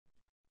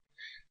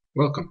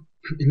Welcome.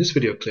 In this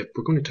video clip,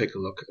 we're going to take a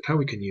look at how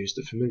we can use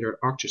the familiar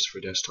ArcGIS for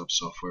desktop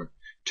software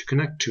to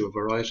connect to a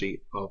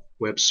variety of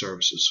web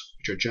services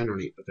which are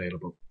generally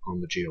available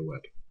on the GeoWeb.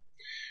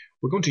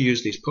 We're going to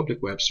use these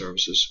public web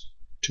services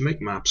to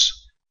make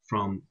maps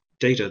from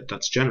data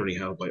that's generally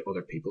held by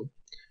other people,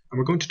 and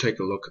we're going to take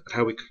a look at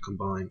how we can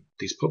combine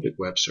these public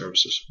web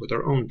services with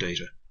our own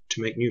data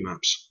to make new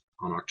maps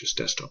on ArcGIS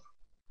desktop.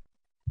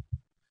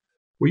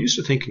 We're used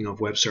to thinking of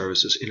web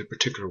services in a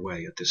particular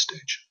way at this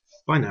stage.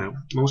 By now,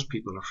 most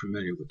people are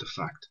familiar with the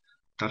fact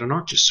that an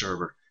ArcGIS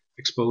server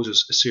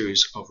exposes a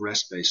series of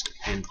REST-based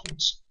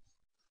endpoints.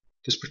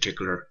 This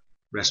particular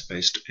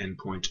REST-based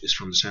endpoint is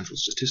from the Central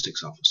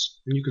Statistics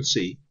Office, and you can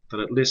see that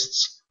it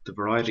lists the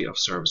variety of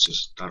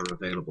services that are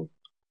available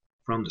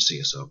from the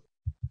CSO.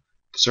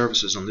 The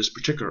services on this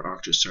particular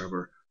ArcGIS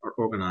server are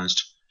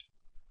organized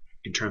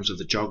in terms of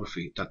the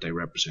geography that they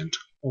represent,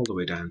 all the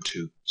way down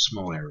to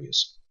small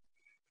areas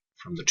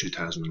from the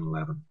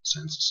 2011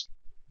 census.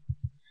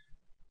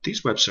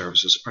 These web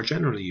services are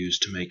generally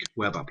used to make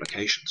web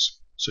applications,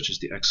 such as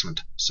the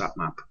excellent SAT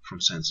map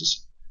from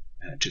Census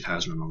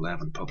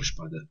 2011 published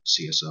by the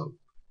CSO.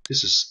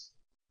 This is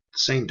the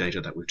same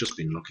data that we've just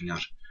been looking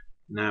at,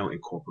 now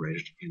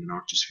incorporated in an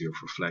ArcGIS viewer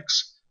for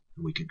Flex,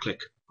 and we can click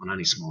on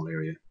any small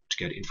area to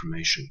get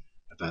information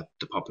about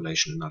the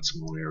population in that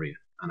small area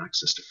and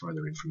access to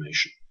further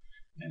information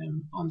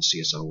on the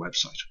CSO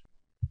website.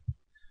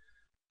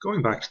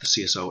 Going back to the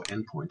CSO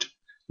endpoint,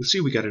 you'll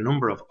see we get a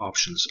number of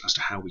options as to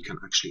how we can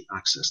actually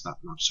access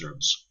that map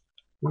service,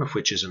 one of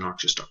which is an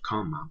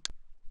ArcGIS.com map,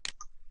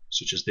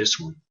 such as this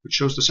one, which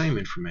shows the same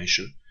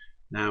information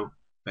now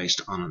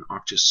based on an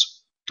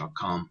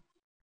ArcGIS.com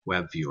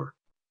web viewer,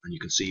 and you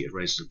can see it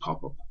raises a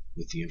pop-up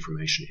with the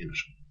information in it.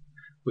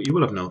 But you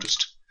will have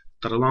noticed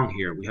that along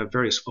here we have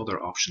various other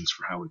options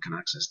for how we can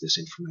access this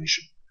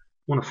information,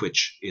 one of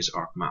which is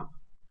ArcMap,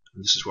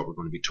 and this is what we're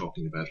going to be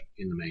talking about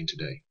in the main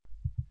today.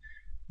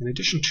 In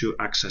addition to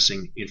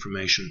accessing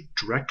information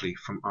directly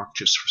from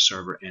ArcGIS for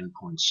server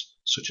endpoints,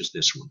 such as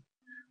this one,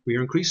 we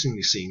are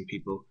increasingly seeing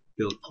people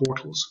build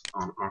portals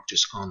on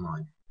ArcGIS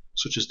Online,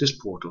 such as this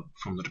portal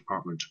from the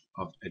Department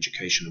of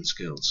Education and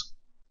Skills.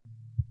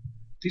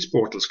 These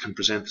portals can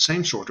present the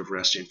same sort of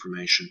REST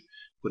information,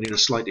 but in a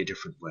slightly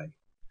different way,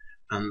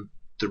 and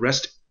the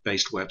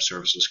REST-based web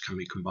services can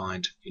be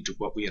combined into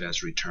what we at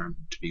Esri term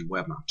to be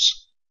web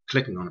maps.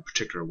 Clicking on a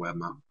particular web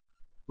map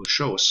will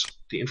show us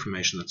the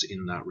information that's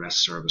in that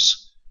REST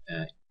service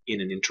in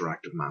an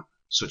interactive map,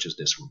 such as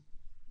this one.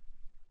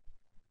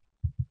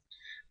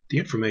 The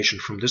information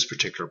from this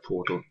particular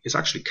portal is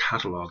actually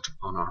catalogued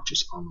on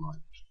ArcGIS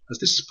Online. As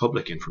this is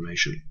public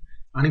information,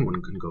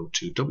 anyone can go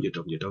to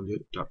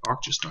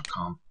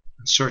www.arcgis.com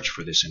and search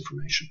for this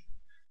information.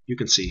 You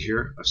can see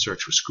here I've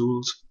searched for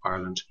Schools,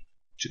 Ireland,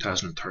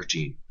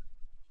 2013.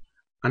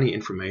 Any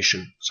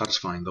information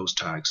satisfying those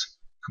tags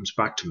comes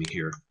back to me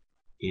here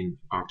in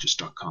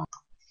arcgis.com.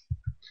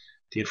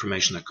 The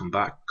information that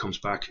comes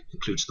back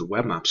includes the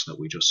web maps that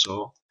we just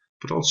saw,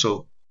 but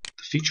also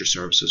the feature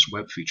services,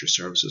 web feature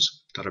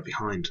services that are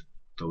behind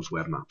those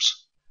web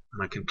maps.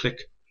 And I can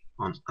click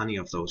on any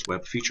of those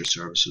web feature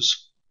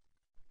services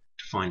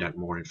to find out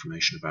more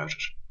information about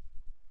it.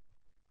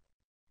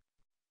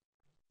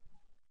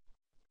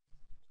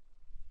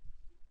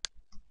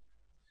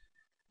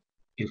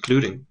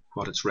 Including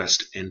what its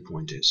REST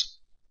endpoint is.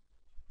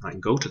 I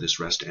can go to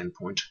this REST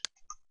endpoint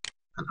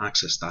and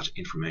access that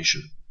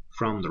information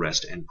from the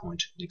REST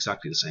endpoint in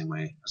exactly the same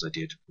way as I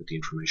did with the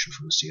information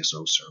from the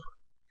CSO server.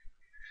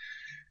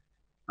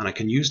 And I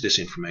can use this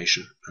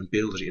information and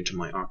build it into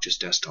my ArcGIS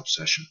desktop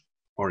session,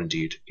 or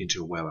indeed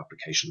into a web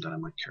application that I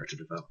might care to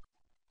develop.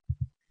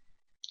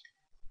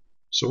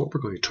 So what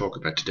we're going to talk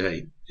about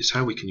today is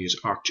how we can use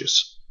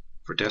ArcGIS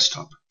for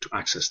desktop to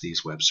access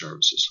these web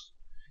services.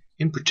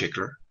 In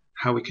particular,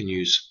 how we can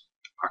use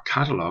our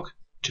catalog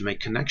to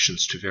make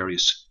connections to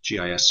various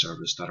GIS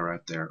servers that are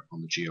out there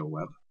on the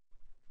GeoWeb,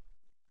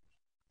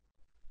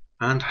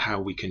 and how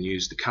we can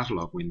use the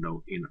catalog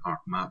window in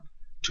ArcMap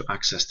to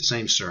access the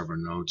same server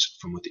nodes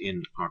from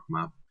within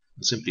ArcMap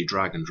and simply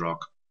drag and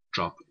drop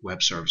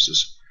web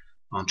services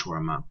onto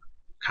our map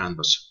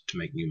canvas to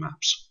make new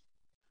maps.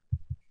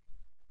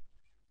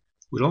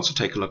 We'll also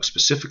take a look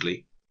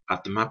specifically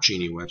at the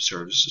MapGenie web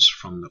services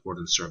from the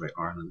Ordnance Survey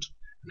Ireland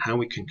and how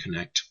we can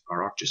connect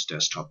our ArcGIS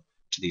desktop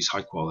to these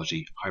high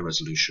quality, high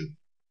resolution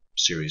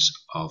series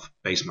of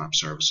base map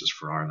services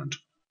for Ireland,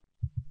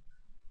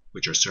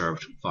 which are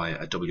served via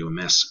a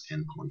WMS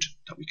endpoint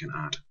that we can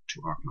add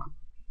to ArcMap.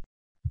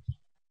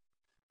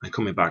 And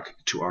coming back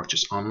to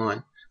ArcGIS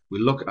Online,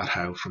 we'll look at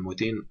how from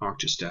within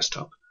ArcGIS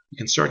Desktop we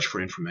can search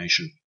for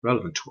information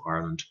relevant to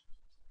Ireland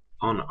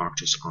on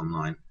ArcGIS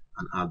Online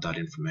and add that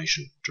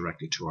information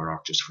directly to our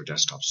ArcGIS for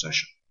Desktop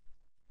session.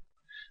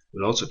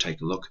 We'll also take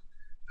a look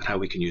at how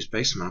we can use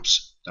base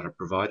maps that are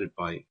provided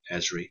by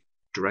Esri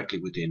directly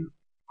within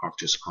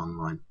ArcGIS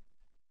Online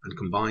and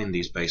combine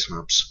these base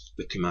maps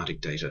with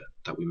thematic data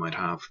that we might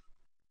have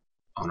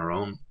on our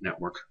own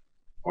network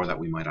or that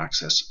we might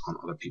access on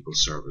other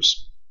people's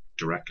servers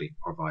directly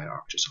or via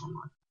ArcGIS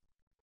Online.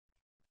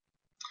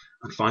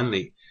 And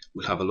finally,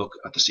 we'll have a look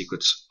at the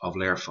secrets of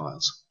layer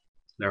files.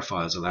 Layer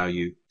files allow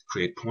you to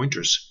create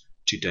pointers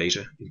to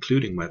data,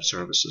 including web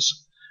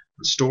services,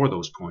 and store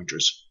those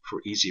pointers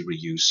for easy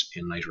reuse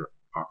in later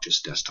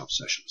ArcGIS desktop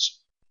sessions.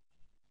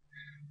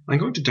 I'm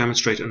going to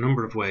demonstrate a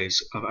number of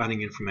ways of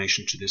adding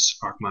information to this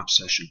ArcMap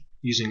session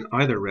using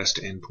either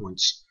REST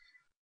endpoints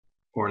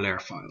or layer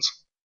files.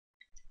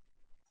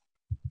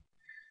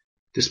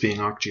 This being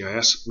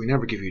ArcGIS, we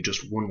never give you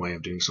just one way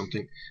of doing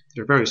something.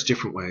 There are various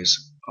different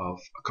ways of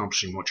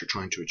accomplishing what you're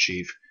trying to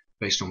achieve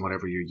based on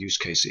whatever your use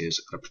case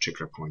is at a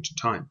particular point in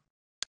time.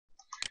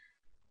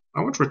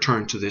 I want to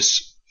return to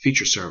this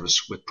feature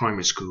service with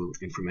primary school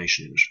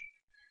information in it.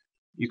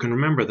 You can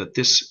remember that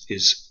this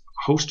is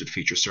a hosted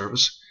feature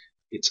service.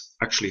 It's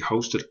actually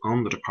hosted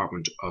on the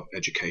Department of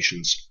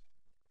Education's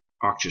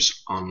ArcGIS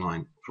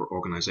Online for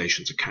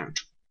Organizations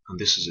account, and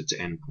this is its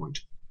endpoint.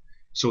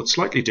 So it's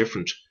slightly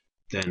different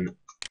than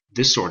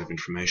this sort of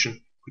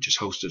information, which is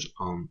hosted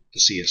on the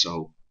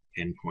CSO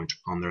endpoint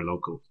on their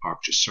local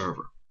ArcGIS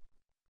server.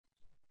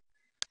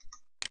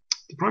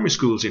 The primary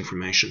school's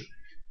information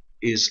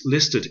is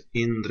listed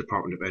in the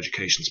Department of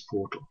Education's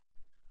portal,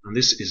 and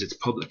this is its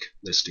public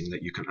listing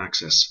that you can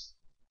access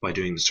by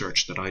doing the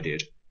search that I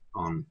did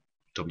on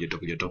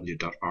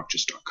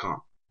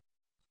www.arcgis.com.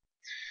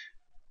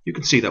 You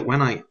can see that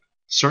when I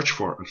search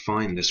for and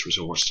find this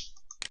resource,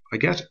 I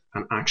get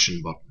an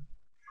action button.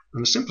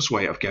 And the simplest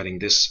way of getting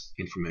this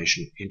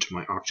information into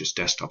my ArcGIS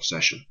desktop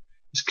session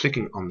is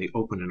clicking on the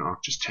Open in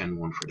ArcGIS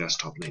 10.1 for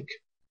Desktop link.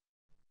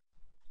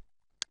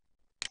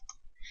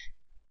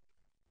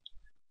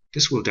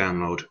 This will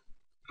download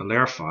a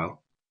layer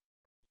file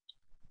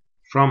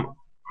from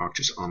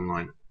ArcGIS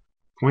Online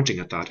pointing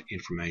at that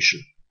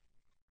information.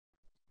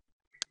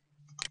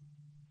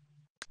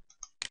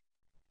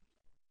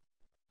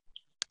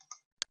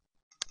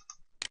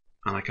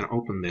 And I can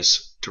open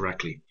this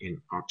directly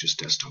in ArcGIS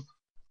Desktop.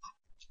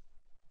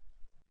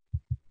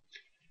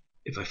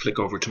 If I flick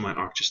over to my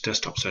ArcGIS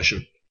Desktop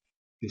session,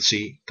 you'll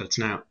see that it's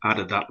now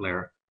added that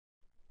layer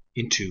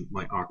into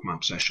my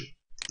ArcMap session.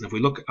 And if we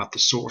look at the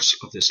source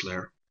of this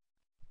layer,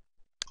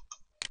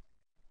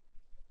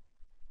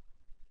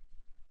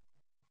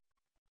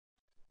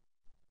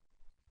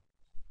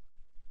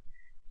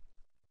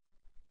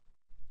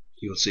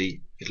 you'll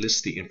see it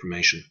lists the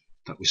information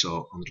that we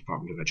saw on the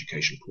Department of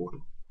Education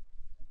portal.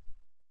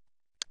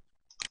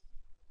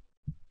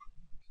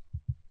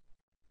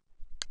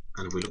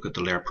 And if we look at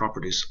the layer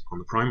properties on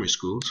the primary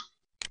schools,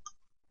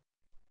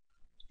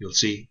 you'll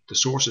see the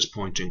source is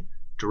pointing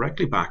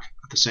directly back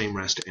at the same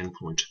REST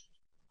endpoint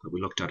that we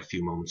looked at a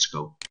few moments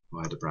ago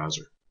via the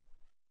browser,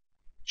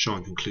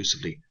 showing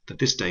conclusively that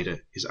this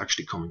data is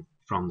actually coming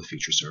from the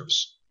feature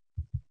service.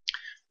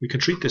 We can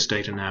treat this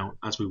data now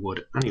as we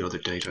would any other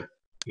data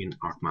in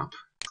ArcMap.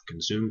 We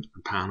can zoom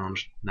and pan on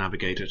it,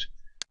 navigate it.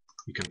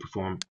 We can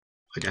perform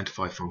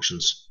identify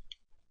functions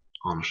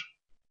on it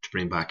to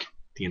bring back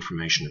the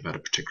information about a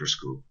particular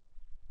school.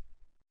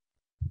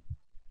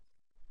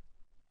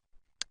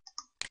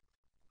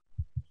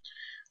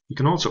 We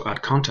can also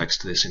add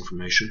context to this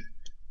information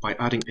by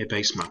adding a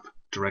base map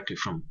directly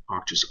from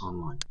ArcGIS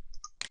Online.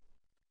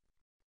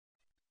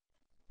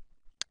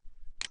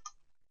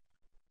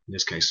 In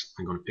this case,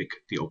 I'm going to pick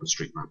the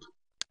OpenStreetMap.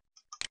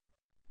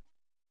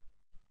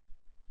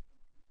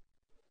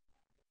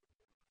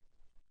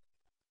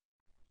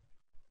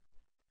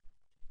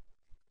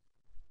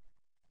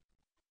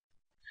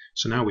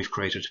 So now we've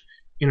created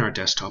in our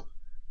desktop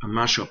a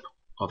mashup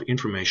of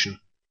information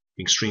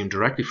being streamed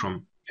directly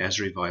from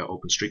Esri via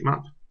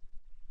OpenStreetMap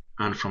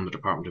and from the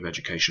Department of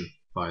Education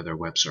via their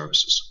web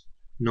services.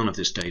 None of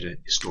this data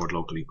is stored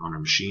locally on our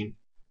machine,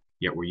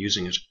 yet we're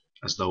using it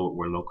as though it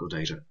were local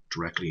data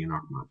directly in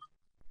ArcMap.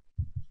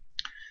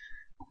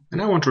 I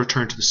now want to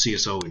return to the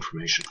CSO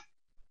information.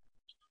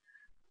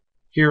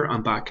 Here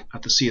I'm back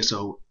at the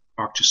CSO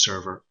ArcGIS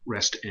Server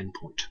REST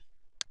endpoint.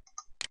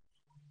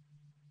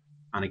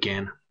 And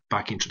again,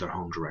 back into their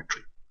home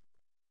directory.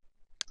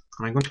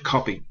 And I'm going to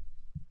copy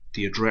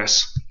the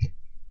address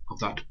of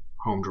that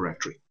home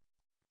directory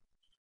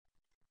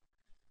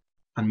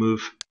and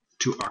move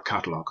to our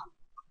catalog.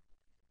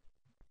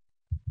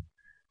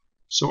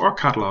 So our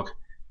catalog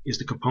is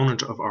the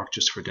component of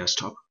ArcGIS for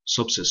Desktop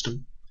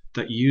subsystem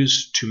that you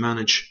use to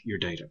manage your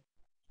data.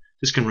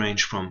 This can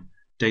range from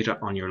data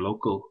on your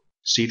local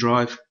C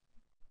drive,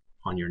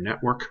 on your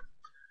network,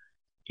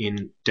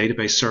 in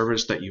database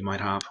servers that you might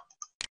have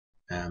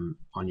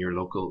on your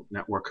local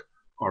network,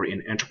 or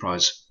in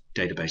enterprise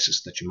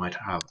databases that you might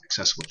have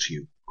accessible to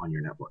you on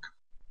your network.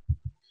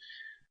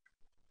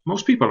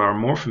 Most people are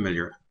more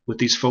familiar with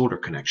these folder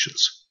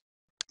connections,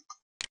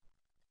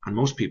 and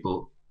most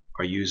people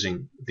are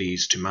using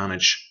these to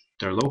manage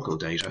their local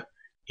data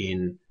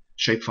in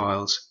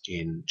shapefiles,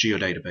 in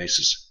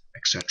geodatabases,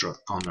 etc.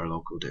 on their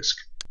local disk.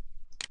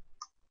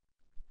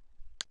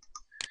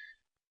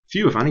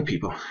 Few, if any,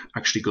 people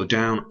actually go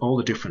down all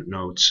the different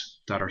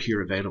nodes that are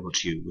here available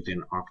to you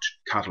within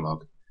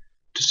ArcCatalog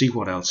to see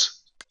what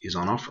else is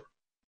on offer.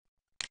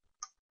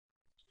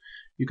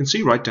 You can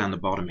see right down the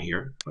bottom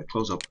here, if I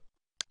close up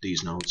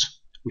these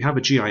nodes, we have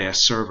a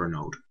GIS Server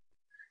Node.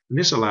 And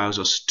this allows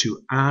us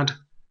to add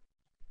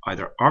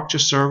either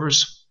ArcGIS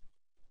servers,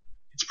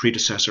 its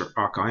predecessor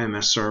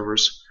ArcIMS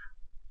servers,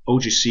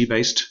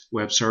 OGC-based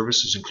web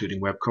services including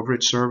Web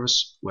Coverage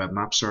Service, Web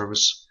Map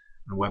Service,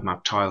 and Web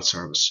Map Tile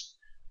Service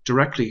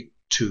directly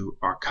to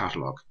our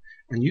catalog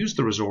and use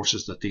the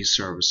resources that these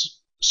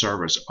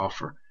servers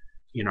offer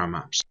in our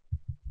maps.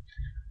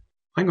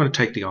 I'm going to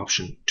take the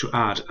option to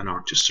add an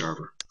ArcGIS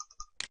server.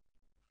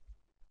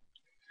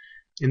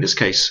 In this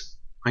case,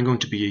 I'm going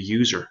to be a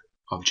user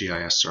of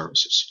GIS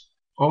services.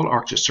 All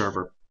ArcGIS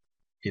server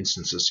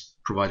instances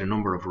provide a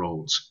number of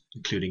roles,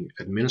 including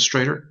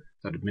administrator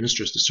that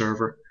administers the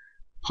server,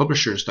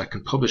 publishers that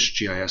can publish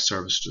GIS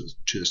services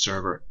to the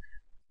server,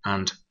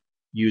 and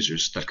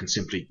users that can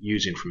simply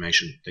use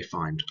information they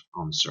find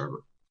on the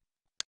server.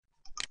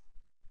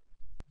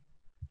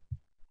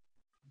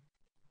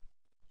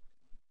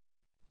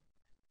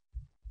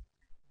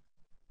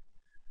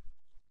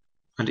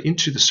 And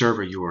into the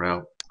server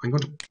URL, I'm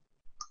going to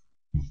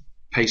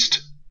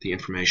paste the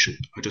information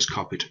I just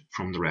copied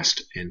from the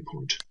REST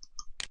endpoint,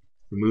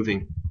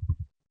 removing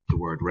the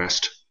word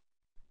REST.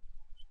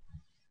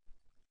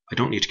 I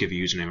don't need to give a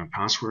username and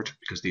password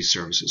because these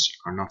services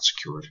are not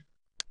secured,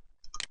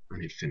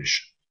 and hit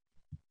finish.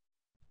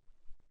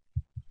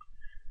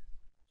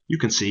 You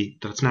can see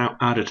that it's now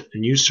added a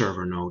new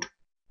server node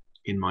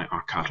in my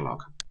Arc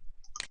catalog.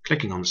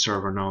 Clicking on the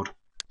server node,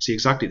 see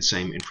exactly the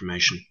same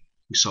information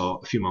we saw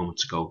a few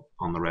moments ago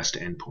on the REST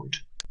endpoint.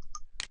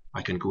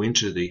 I can go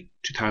into the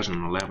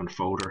 2011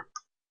 folder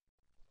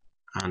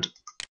and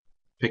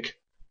pick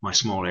my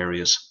small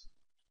areas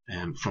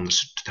from the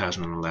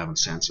 2011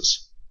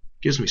 census.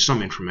 It gives me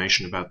some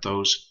information about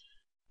those.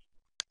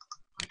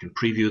 I can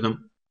preview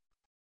them.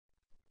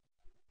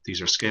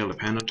 These are scale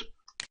dependent,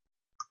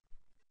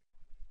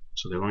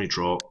 so they'll only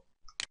draw,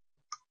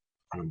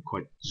 and I'm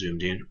quite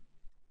zoomed in.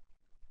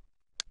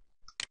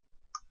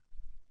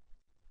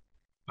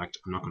 In fact,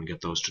 I'm not going to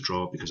get those to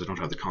draw because I don't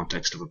have the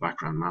context of a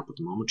background map at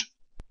the moment.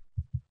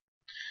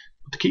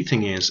 But the key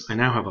thing is I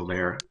now have a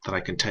layer that I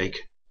can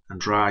take and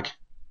drag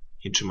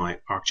into my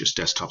ArcGIS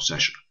desktop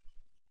session.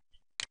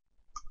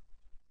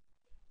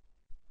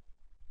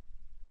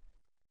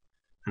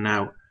 And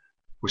now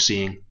we're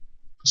seeing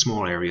the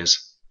small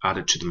areas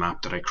added to the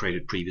map that I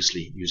created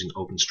previously using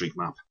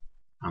OpenStreetMap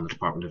and the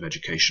Department of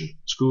Education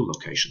school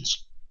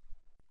locations.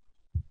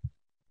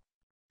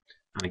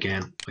 And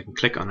again, I can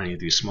click on any of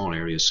these small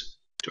areas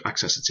to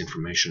access its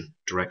information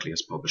directly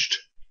as published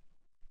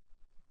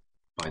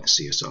by the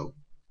CSO,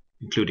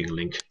 including a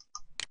link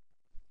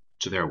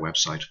to their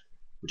website,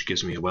 which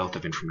gives me a wealth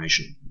of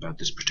information about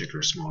this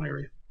particular small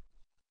area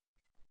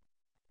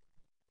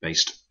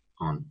based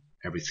on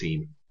every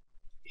theme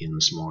in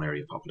the small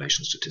area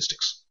population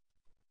statistics.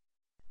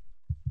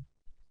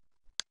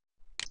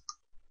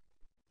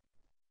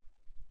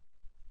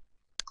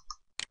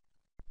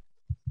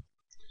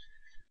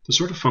 The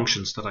sort of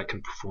functions that I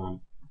can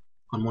perform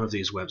on one of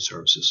these web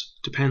services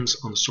depends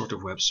on the sort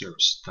of web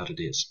service that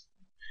it is.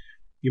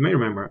 You may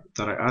remember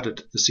that I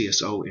added the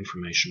CSO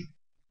information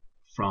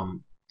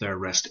from their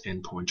REST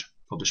endpoint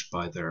published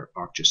by their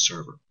ArcGIS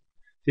server.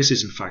 This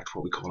is in fact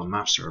what we call a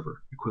map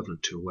server,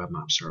 equivalent to a web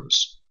map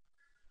service.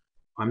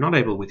 I'm not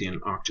able within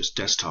ArcGIS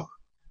desktop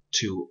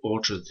to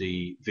alter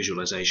the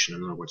visualization,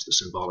 in other words the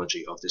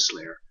symbology of this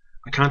layer.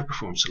 I can't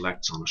perform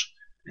selects on it.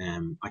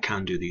 I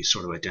can do these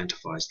sort of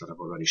identifies that I've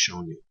already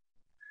shown you.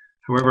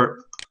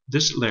 However,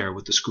 this layer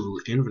with the school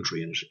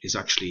inventory in it is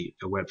actually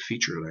a web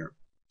feature layer,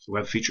 a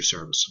web feature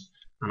service,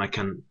 and I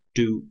can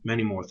do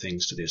many more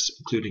things to this,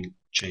 including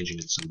changing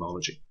its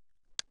symbology.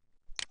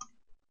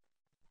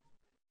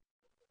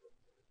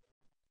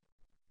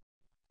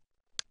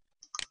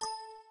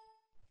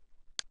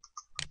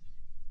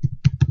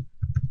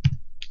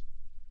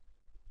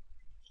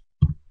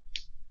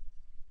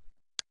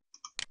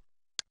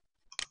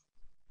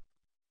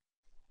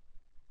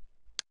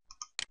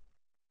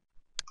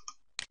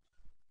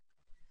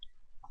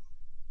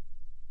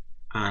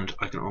 And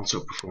I can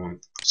also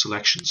perform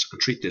selections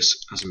and treat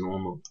this as a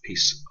normal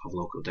piece of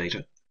local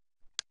data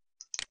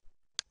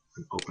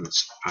and open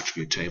its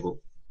attribute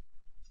table,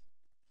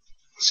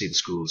 see the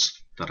schools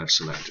that I've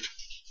selected.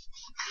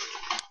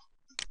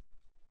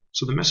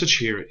 So the message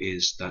here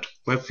is that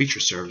web feature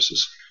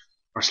services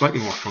are slightly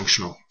more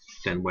functional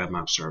than web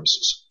map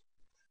services.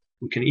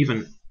 We can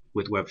even,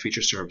 with web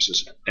feature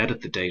services,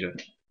 edit the data,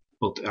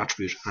 both the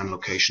attribute and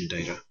location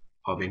data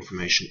of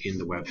information in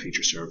the web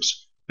feature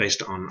service,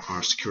 based on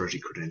our security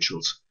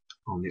credentials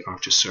on the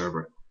ArcGIS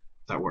server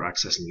that we're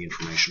accessing the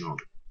information on.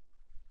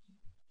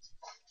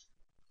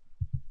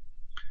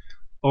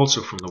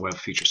 Also from the web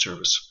feature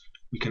service,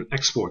 we can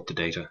export the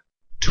data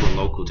to a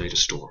local data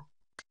store.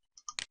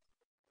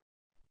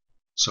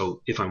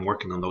 So if I'm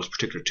working on those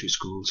particular two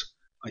schools,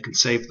 I can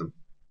save them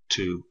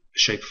to a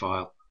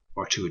shapefile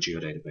or to a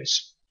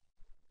geodatabase.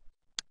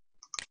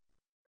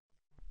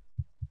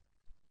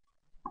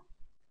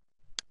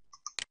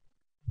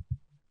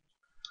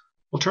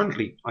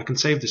 Alternatively, I can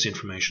save this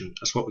information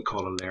as what we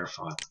call a layer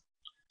file.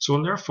 So a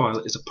layer file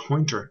is a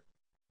pointer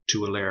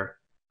to a layer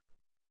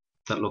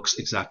that looks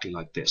exactly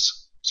like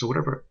this. So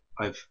whatever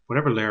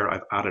layer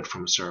I've added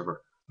from a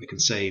server, I can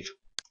save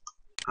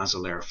as a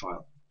layer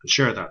file and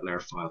share that layer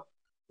file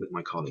with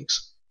my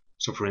colleagues.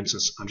 So for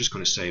instance, I'm just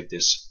going to save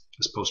this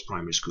as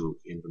post-primary school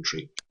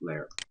inventory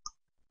layer.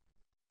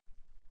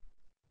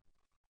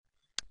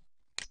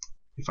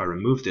 If I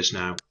remove this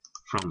now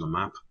from the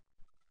map,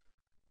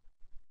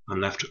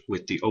 I'm left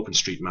with the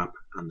OpenStreetMap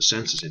and the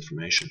census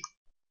information,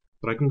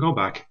 but I can go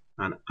back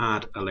and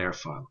add a layer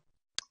file.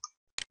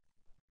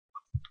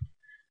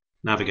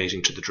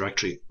 Navigating to the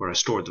directory where I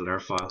stored the layer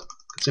file,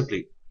 I can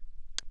simply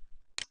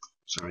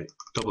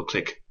double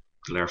click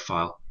the layer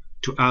file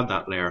to add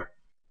that layer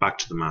back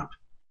to the map.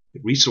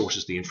 It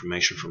resources the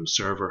information from the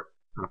server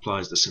and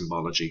applies the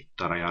symbology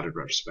that I added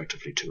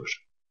retrospectively to it.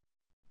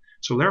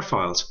 So layer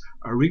files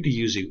are a really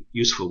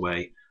useful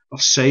way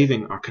of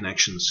saving our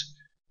connections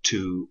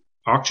to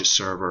ArcGIS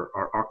server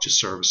or ArcGIS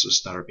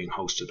services that are being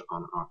hosted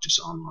on ArcGIS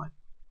Online.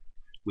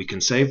 We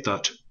can save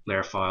that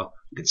layer file,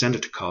 we can send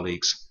it to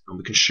colleagues, and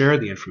we can share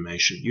the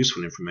information,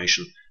 useful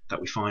information that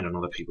we find on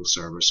other people's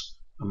servers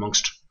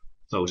amongst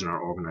those in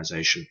our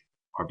organization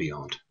or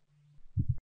beyond.